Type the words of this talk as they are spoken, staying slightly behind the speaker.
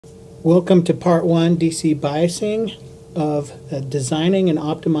Welcome to part 1, DC biasing of designing an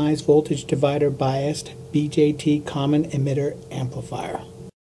optimized voltage divider biased BJT common emitter amplifier.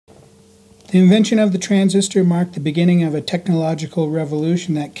 The invention of the transistor marked the beginning of a technological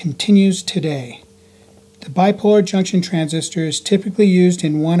revolution that continues today. The bipolar junction transistor is typically used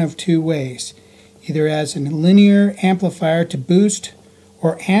in one of two ways, either as a linear amplifier to boost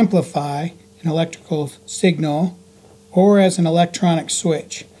or amplify an electrical signal, or as an electronic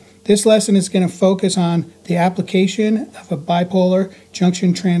switch. This lesson is going to focus on the application of a bipolar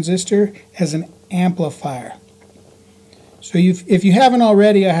junction transistor as an amplifier. So if you haven't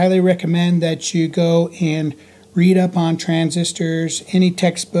already, I highly recommend that you go and read up on transistors, any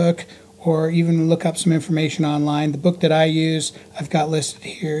textbook, or even look up some information online. The book that I use, I've got listed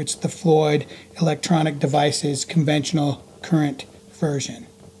here. It's the Floyd Electronic Devices Conventional Current version.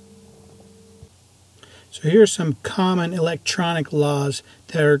 So here are some common electronic laws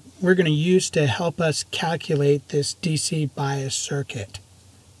that we're going to use to help us calculate this DC bias circuit.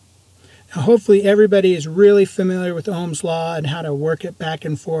 Now hopefully everybody is really familiar with Ohm's law and how to work it back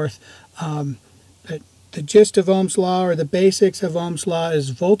and forth. But the gist of Ohm's law, or the basics of Ohm's law,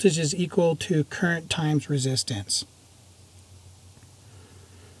 is voltage is equal to current times resistance.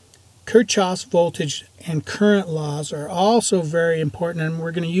 Kirchhoff's voltage and current laws are also very important, and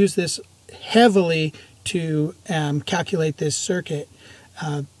we're going to use this heavily to calculate this circuit.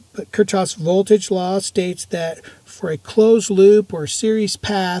 But Kirchhoff's voltage law states that for a closed loop or series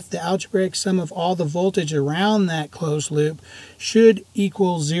path, the algebraic sum of all the voltage around that closed loop should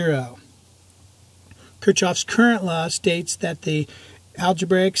equal 0. Kirchhoff's current law states that the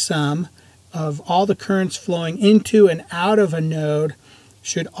algebraic sum of all the currents flowing into and out of a node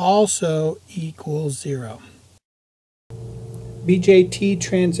should also equal 0. BJT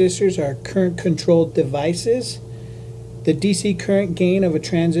transistors are current-controlled devices. The DC current gain of a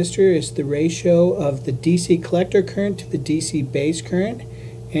transistor is the ratio of the DC collector current to the DC base current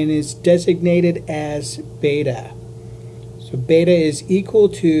and is designated as beta. So beta is equal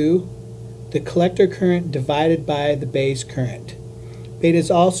to the collector current divided by the base current. Beta is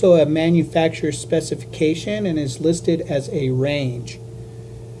also a manufacturer's specification and is listed as a range.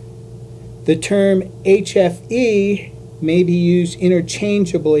 The term HFE may be used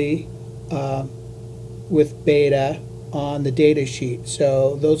interchangeably with beta on the data sheet.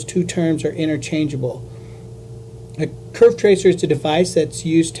 So those two terms are interchangeable. A curve tracer is a device that's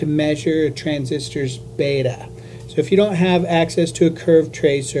used to measure a transistor's beta. So if you don't have access to a curve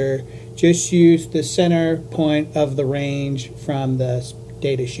tracer, just use the center point of the range from the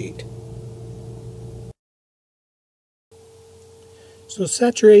data sheet. So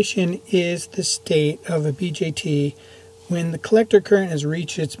saturation is the state of a BJT when the collector current has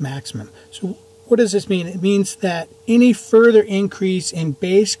reached its maximum. So what does this mean? It means that any further increase in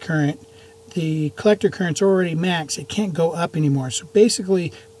base current, the collector current's already max. It can't go up anymore. So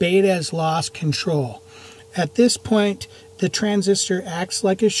basically, beta has lost control. At this point, the transistor acts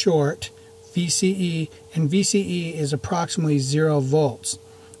like a short, VCE, and VCE is approximately 0 volts.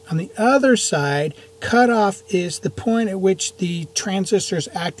 On the other side, cutoff is the point at which the transistor is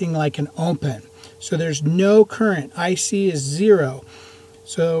acting like an open. So there's no current. IC is 0.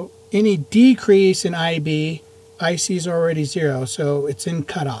 So any decrease in IB, IC is already 0. So it's in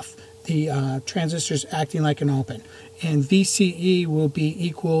cutoff. The transistor is acting like an open. And VCE will be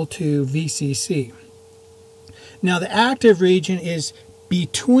equal to VCC. Now the active region is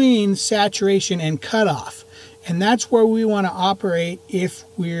between saturation and cutoff. And that's where we want to operate if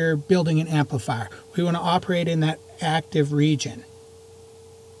we're building an amplifier. We want to operate in that active region.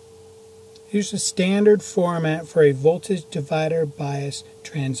 Here's a standard format for a voltage divider bias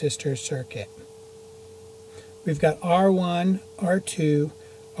transistor circuit. We've got R1, R2,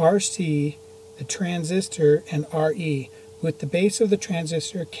 RC, the transistor, and RE, with the base of the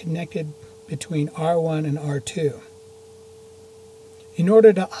transistor connected between R1 and R2. In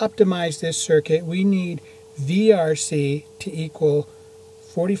order to optimize this circuit, we need VRC to equal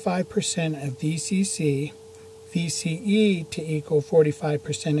 45% of VCC, VCE to equal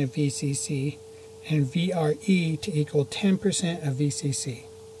 45% of VCC, and VRE to equal 10% of VCC.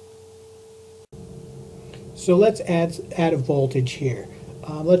 So let's add a voltage here.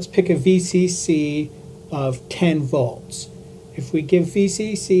 Let's pick a VCC of 10 volts. If we give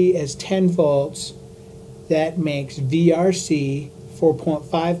VCC as 10 volts, that makes VRC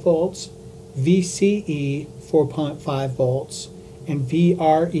 4.5 volts, VCE 4.5 volts, and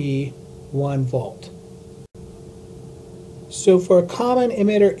VRE 1 volt. So for a common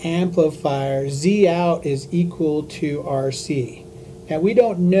emitter amplifier, Z out is equal to RC. Now we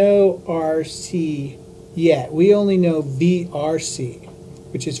don't know RC yet. We only know VRC.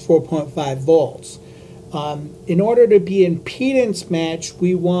 which is 4.5 volts. In order to be impedance matched,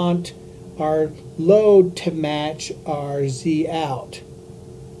 we want our load to match our Z out.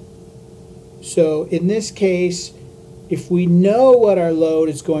 So in this case, if we know what our load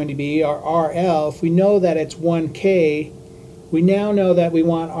is going to be, our RL, if we know that it's 1K, we now know that we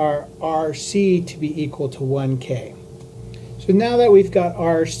want our RC to be equal to 1K. So now that we've got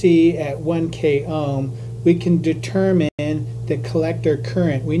RC at 1K ohm, we can determine the collector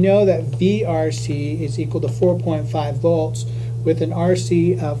current. We know that VRC is equal to 4.5 volts with an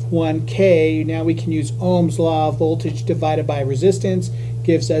RC of 1K. Now we can use Ohm's law, voltage divided by resistance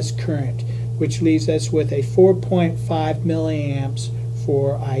gives us current, which leaves us with a 4.5 milliamps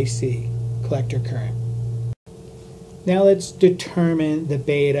for IC, collector current. Now let's determine the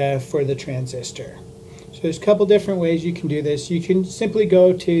beta for the transistor. So there's a couple different ways you can do this. You can simply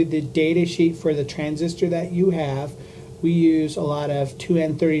go to the data sheet for the transistor that you have. We use a lot of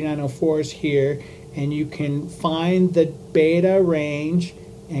 2N3904s here, and you can find the beta range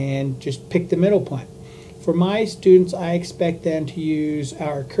and just pick the middle point. For my students, I expect them to use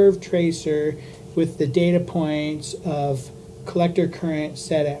our curve tracer with the data points of collector current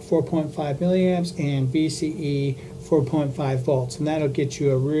set at 4.5 milliamps and VCE 4.5 volts, and that'll get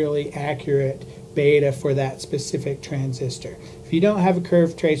you a really accurate beta for that specific transistor. If you don't have a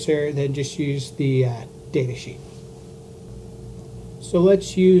curve tracer, then just use the data sheet. So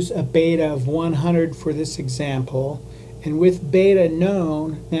let's use a beta of 100 for this example, and with beta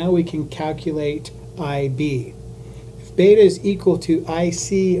known, now we can calculate IB. If beta is equal to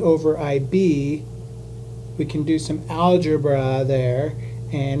IC over IB, we can do some algebra there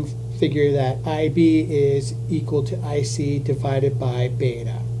and figure that IB is equal to IC divided by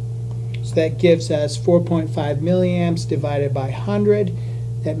beta. So that gives us 4.5 milliamps divided by 100.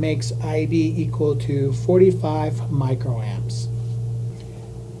 That makes IB equal to 45 microamps.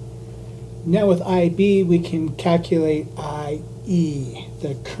 Now with IB, we can calculate IE,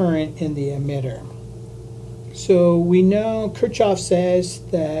 the current in the emitter. So we know Kirchhoff says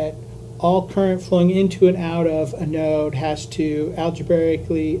that all current flowing into and out of a node has to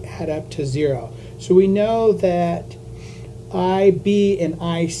algebraically add up to 0. So we know that IB and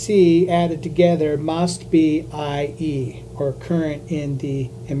IC added together must be IE, or current in the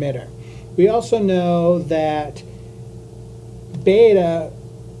emitter. We also know that beta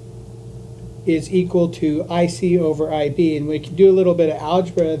is equal to IC over IB, and we can do a little bit of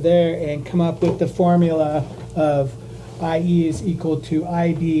algebra there and come up with the formula of IE is equal to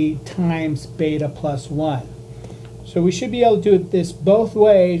IB times beta plus 1. So we should be able to do this both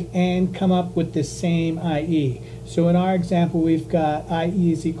ways and come up with the same IE. So in our example, we've got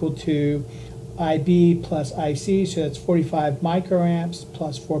IE is equal to IB plus IC, so that's 45 microamps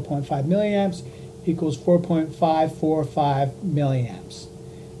plus 4.5 milliamps equals 4.545 milliamps.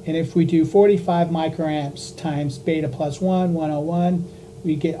 And if we do 45 microamps times beta plus 1, 101,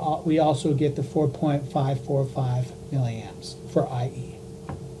 we also get the 4.545 milliamps for IE.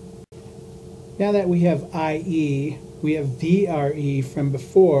 Now that we have IE, we have VRE from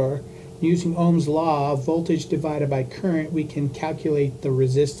before. Using Ohm's law, voltage divided by current, we can calculate the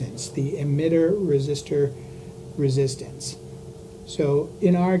resistance, the emitter resistor resistance. So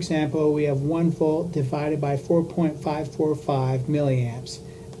in our example, we have 1 volt divided by 4.545 milliamps.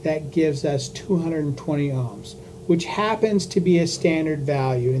 That gives us 220 ohms, which happens to be a standard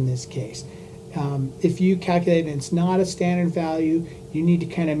value in this case. If you calculate and it's not a standard value, you need to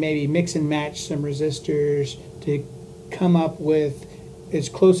kind of maybe mix and match some resistors to come up with as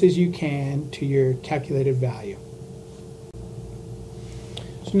close as you can to your calculated value.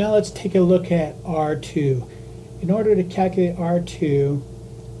 So now let's take a look at R2. In order to calculate R2,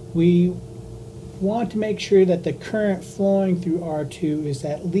 we want to make sure that the current flowing through R2 is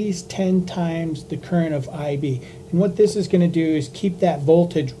at least 10 times the current of IB. And what this is going to do is keep that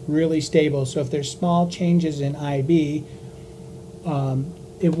voltage really stable. So if there's small changes in IB,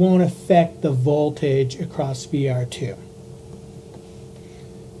 it won't affect the voltage across VR2.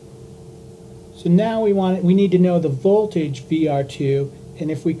 So now we need to know the voltage VR2,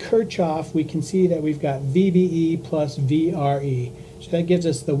 and if we Kirchhoff, we can see that we've got VBE plus VRE. So that gives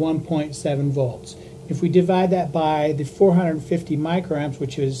us the 1.7 volts. If we divide that by the 450 microamps,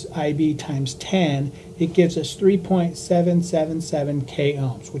 which is IB times 10, it gives us 3.777 k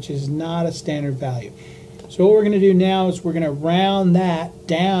ohms, which is not a standard value. So what we're going to do now is we're going to round that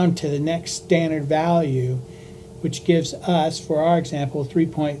down to the next standard value, which gives us, for our example,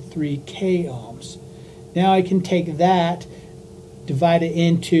 3.3 k ohms. Now I can take that, divide it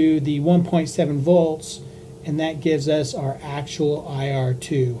into the 1.7 volts, and that gives us our actual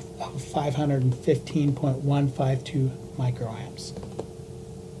IR2 of 515.152 microamps.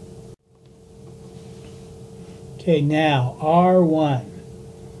 Okay, now R1.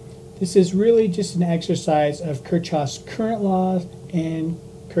 This is really just an exercise of Kirchhoff's current laws and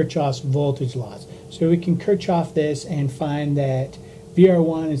Kirchhoff's voltage laws. So we can Kirchhoff this and find that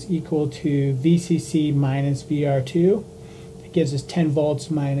VR1 is equal to VCC minus VR2. That gives us 10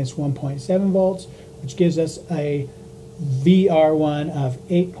 volts minus 1.7 volts, which gives us a VR1 of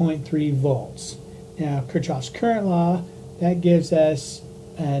 8.3 volts. Now, Kirchhoff's current law, that gives us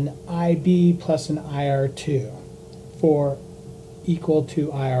an IB plus an IR2 for equal to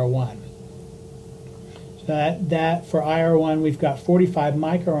IR1. So that for IR1, we've got 45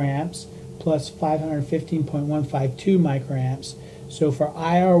 microamps plus 515.152 microamps. So for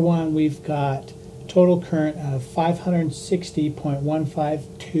IR1, we've got total current of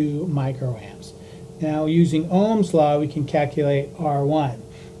 560.152 microamps. Now, using Ohm's law, we can calculate R1.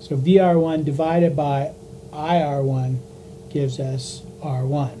 So VR1 divided by IR1 gives us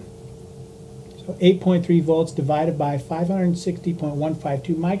R1. So 8.3 volts divided by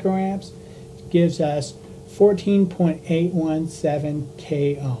 560.152 microamps gives us 14.817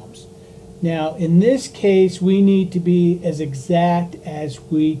 k ohms. Now, in this case, we need to be as exact as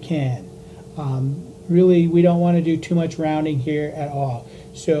we can. Really, we don't want to do too much rounding here at all.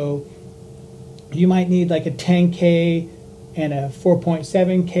 So you might need like a 10K and a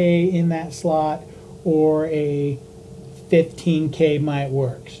 4.7K in that slot, or a 15K might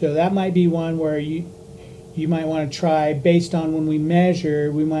work. So that might be one where you might want to try, based on when we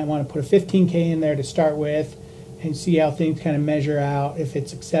measure, we might want to put a 15K in there to start with and see how things kind of measure out, if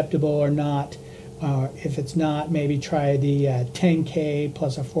it's acceptable or not. If it's not, maybe try the 10K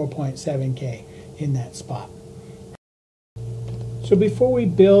plus a 4.7K in that spot. So before we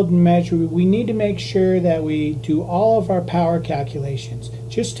build and measure, we need to make sure that we do all of our power calculations,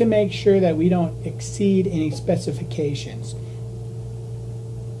 just to make sure that we don't exceed any specifications.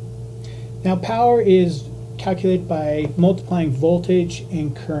 Now, power is calculated by multiplying voltage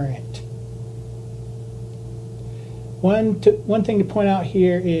and current. One thing to point out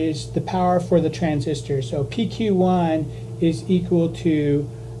here is the power for the transistor. So PQ1 is equal to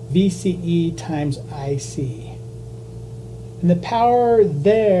VCE times IC. And the power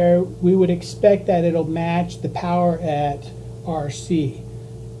there, we would expect that it'll match the power at RC,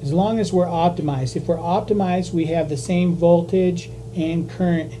 as long as we're optimized. If we're optimized, we have the same voltage and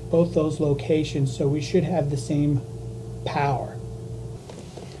current in both those locations, so we should have the same power.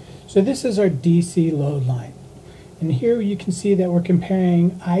 So this is our DC load line. And here you can see that we're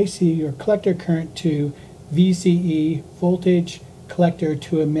comparing IC, or collector current, to VCE, voltage collector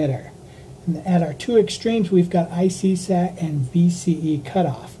to emitter. And at our two extremes, we've got IC sat and VCE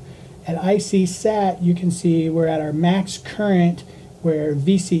cutoff. At IC sat, you can see we're at our max current, where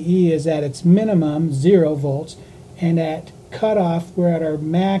VCE is at its minimum, 0 volts, and at cutoff, we're at our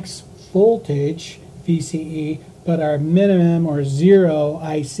max voltage, VCE, but our minimum, or 0,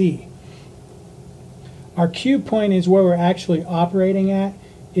 IC. Our Q point is where we're actually operating at.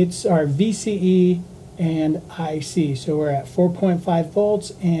 It's our VCE and IC. So we're at 4.5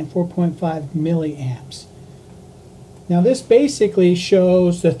 volts and 4.5 milliamps. Now this basically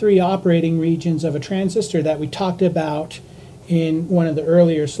shows the three operating regions of a transistor that we talked about in one of the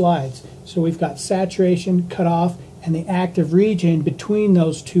earlier slides. So we've got saturation, cutoff, and the active region between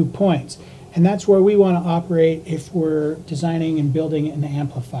those 2 points. And that's where we want to operate if we're designing and building an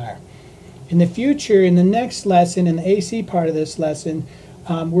amplifier. In the future, in the next lesson, in the AC part of this lesson,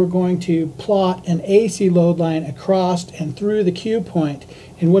 we're going to plot an AC load line across and through the Q point.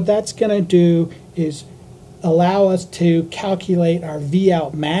 And what that's going to do is allow us to calculate our V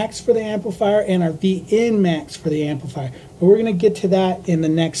out max for the amplifier and our V in max for the amplifier. But we're going to get to that in the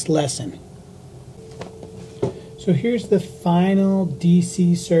next lesson. So here's the final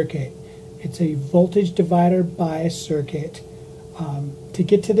DC circuit. It's a voltage divider bias circuit. To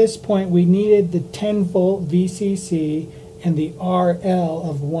get to this point, we needed the 10 volt VCC and the RL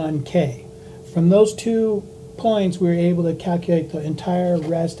of 1K. From those 2 points, we were able to calculate the entire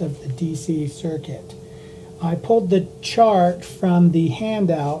rest of the DC circuit. I pulled the chart from the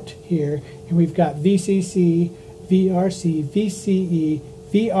handout here, and we've got VCC, VRC, VCE,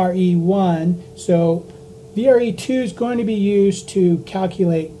 VRE1. So VRE2 is going to be used to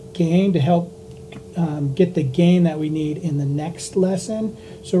calculate gain, to help get the gain that we need in the next lesson.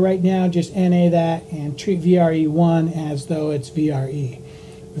 So right now, just NA that and treat VRE1 as though it's VRE.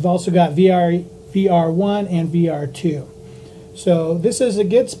 We've also got VR1 and VR2. So this is a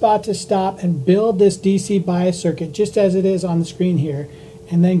good spot to stop and build this DC bias circuit just as it is on the screen here,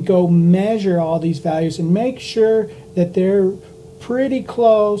 and then go measure all these values and make sure that they're pretty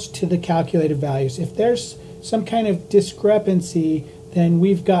close to the calculated values. If there's some kind of discrepancy, then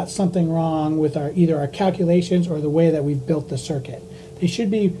we've got something wrong with either our calculations or the way that we've built the circuit. They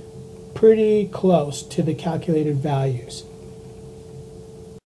should be pretty close to the calculated values.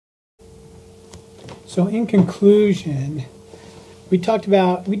 So in conclusion, I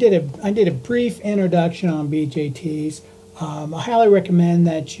did a brief introduction on BJTs. I highly recommend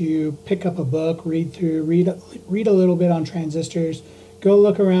that you pick up a book, read a little bit on transistors, go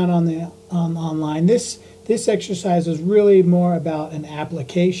look around online. This exercise is really more about an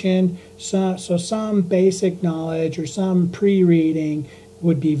application, so some basic knowledge or some pre-reading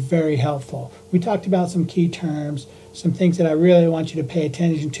would be very helpful. We talked about some key terms, some things that I really want you to pay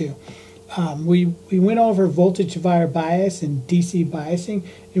attention to. We went over voltage divider bias and DC biasing.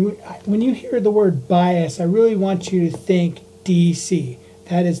 And when you hear the word bias, I really want you to think DC.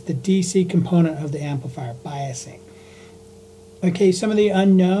 That is the DC component of the amplifier, biasing. Okay, some of the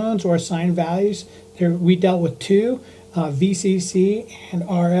unknowns or assigned values, we dealt with two, VCC and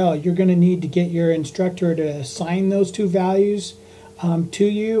RL. You're going to need to get your instructor to assign those two values to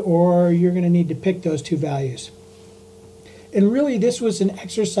you, or you're going to need to pick those two values. And really, this was an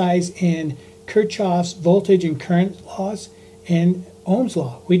exercise in Kirchhoff's voltage and current laws and Ohm's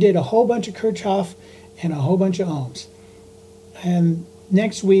law. We did a whole bunch of Kirchhoff and a whole bunch of Ohms. And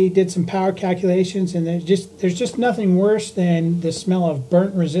next, we did some power calculations, and there's just nothing worse than the smell of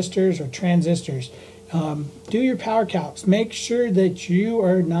burnt resistors or transistors. Do your power calcs. Make sure that you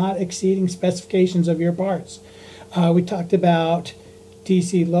are not exceeding specifications of your parts. We talked about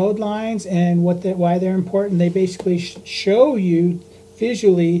DC load lines and why they're important. They basically show you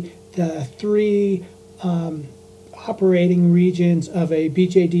visually the three operating regions of a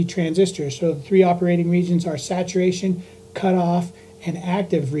BJT transistor. So the three operating regions are saturation, cutoff, and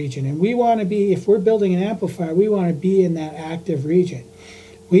active region. And we want to be, if we're building an amplifier, we want to be in that active region.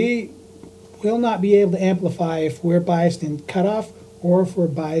 We will not be able to amplify if we're biased in cutoff or if we're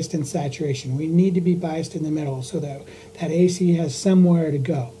biased in saturation. We need to be biased in the middle so that AC has somewhere to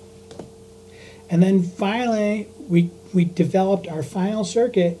go. And then finally, we developed our final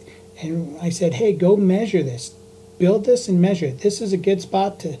circuit, and I said, hey, go measure this. Build this and measure it. This is a good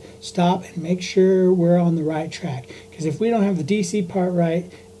spot to stop and make sure we're on the right track. Because if we don't have the DC part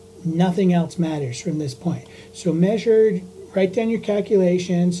right, nothing else matters from this point. So measure, write down your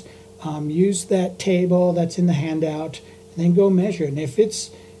calculations, use that table that's in the handout, and then go measure it. And if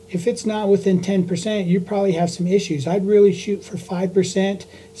it's not within 10%, you probably have some issues. I'd really shoot for 5%,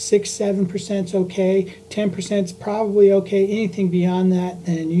 6, 7% is okay, 10% is probably okay. Anything beyond that,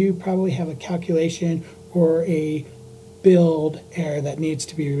 then you probably have a calculation or a build error that needs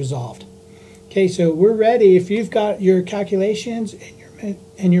to be resolved. Okay, so we're ready. If you've got your calculations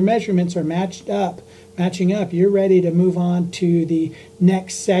and your measurements are matching up, you're ready to move on to the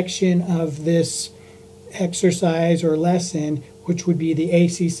next section of this exercise or lesson, which would be the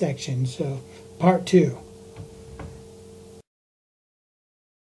AC section. So part 2.